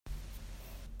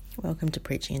Welcome to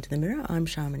Preaching into the Mirror. I'm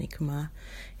Shamini Kumar.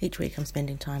 Each week I'm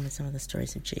spending time with some of the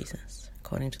stories of Jesus,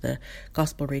 according to the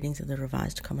Gospel readings of the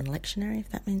Revised Common Lectionary, if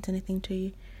that means anything to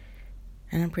you.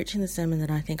 And I'm preaching the sermon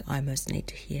that I think I most need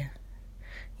to hear.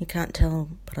 You can't tell,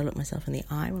 but I look myself in the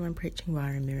eye when I'm preaching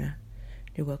via a mirror.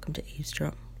 You're welcome to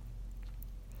eavesdrop.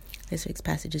 This week's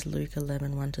passage is Luke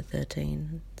 11,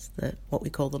 1-13. It's what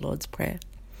we call the Lord's Prayer.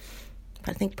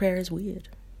 But I think prayer is weird.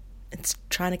 It's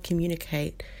trying to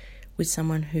communicate with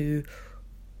someone who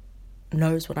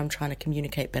knows what I'm trying to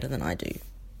communicate better than I do.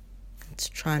 It's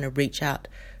trying to reach out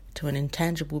to an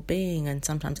intangible being and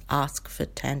sometimes ask for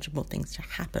tangible things to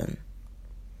happen.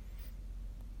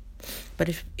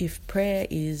 But if prayer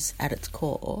is at its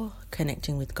core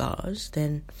connecting with God,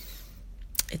 then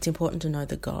it's important to know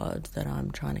the God that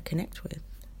I'm trying to connect with.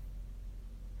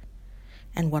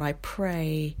 And what I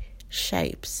pray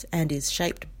shapes and is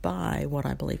shaped by what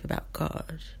I believe about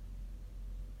God.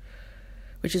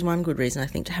 Which is one good reason, I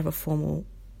think, to have a formal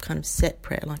kind of set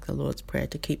prayer like the Lord's Prayer,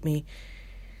 to keep me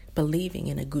believing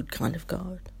in a good kind of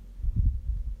God.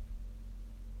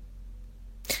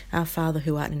 Our Father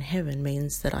who art in heaven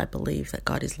means that I believe that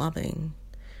God is loving,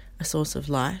 a source of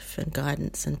life and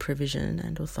guidance and provision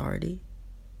and authority.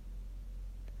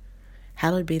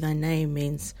 Hallowed be thy name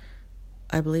means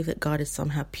I believe that God is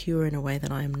somehow pure in a way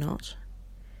that I am not,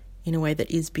 in a way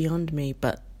that is beyond me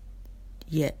but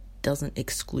yet doesn't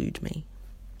exclude me.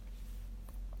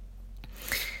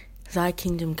 Thy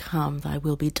kingdom come, thy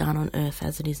will be done on earth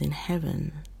as it is in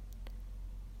heaven,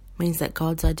 means that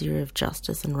God's idea of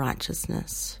justice and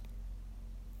righteousness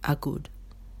are good.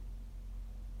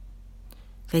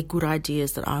 They're good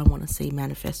ideas that I want to see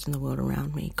manifest in the world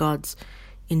around me. God's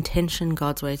intention,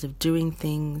 God's ways of doing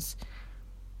things,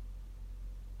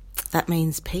 that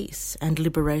means peace and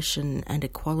liberation and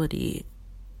equality,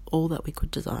 all that we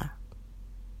could desire.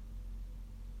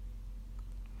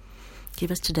 Give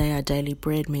us today our daily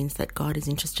bread means that God is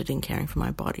interested in caring for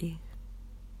my body.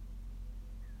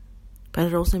 But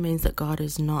it also means that God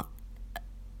is not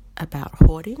about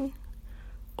hoarding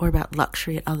or about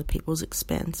luxury at other people's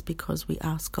expense, because we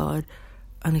ask God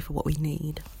only for what we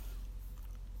need.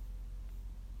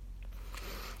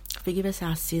 Forgive us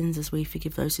our sins as we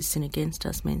forgive those who sin against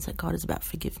us means that God is about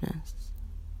forgiveness.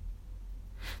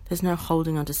 There's no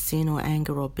holding on to sin or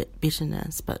anger or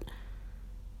bitterness,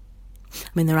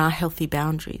 there are healthy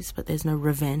boundaries, but there's no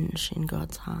revenge in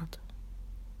God's heart.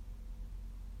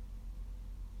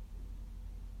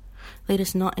 Lead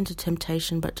us not into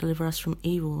temptation, but deliver us from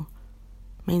evil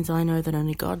means I know that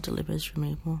only God delivers from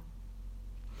evil.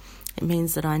 It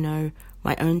means that I know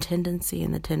my own tendency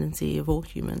and the tendency of all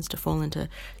humans to fall into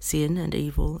sin and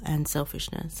evil and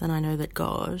selfishness, and I know that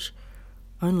God,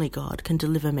 only God, can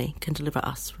deliver me, can deliver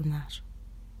us from that.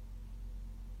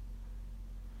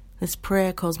 This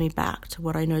prayer calls me back to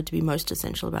what I know to be most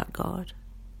essential about God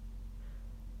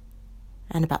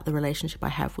and about the relationship I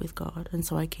have with God, and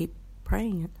so I keep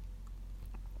praying it.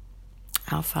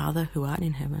 Our Father who art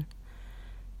in heaven,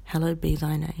 hallowed be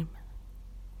thy name.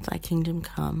 Thy kingdom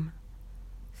come,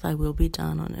 thy will be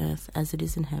done on earth as it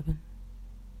is in heaven.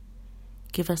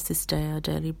 Give us this day our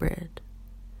daily bread.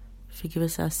 Forgive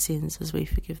us our sins as we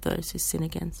forgive those who sin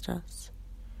against us.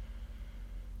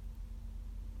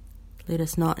 Lead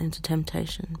us not into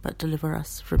temptation, but deliver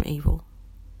us from evil.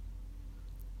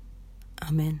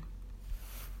 Amen.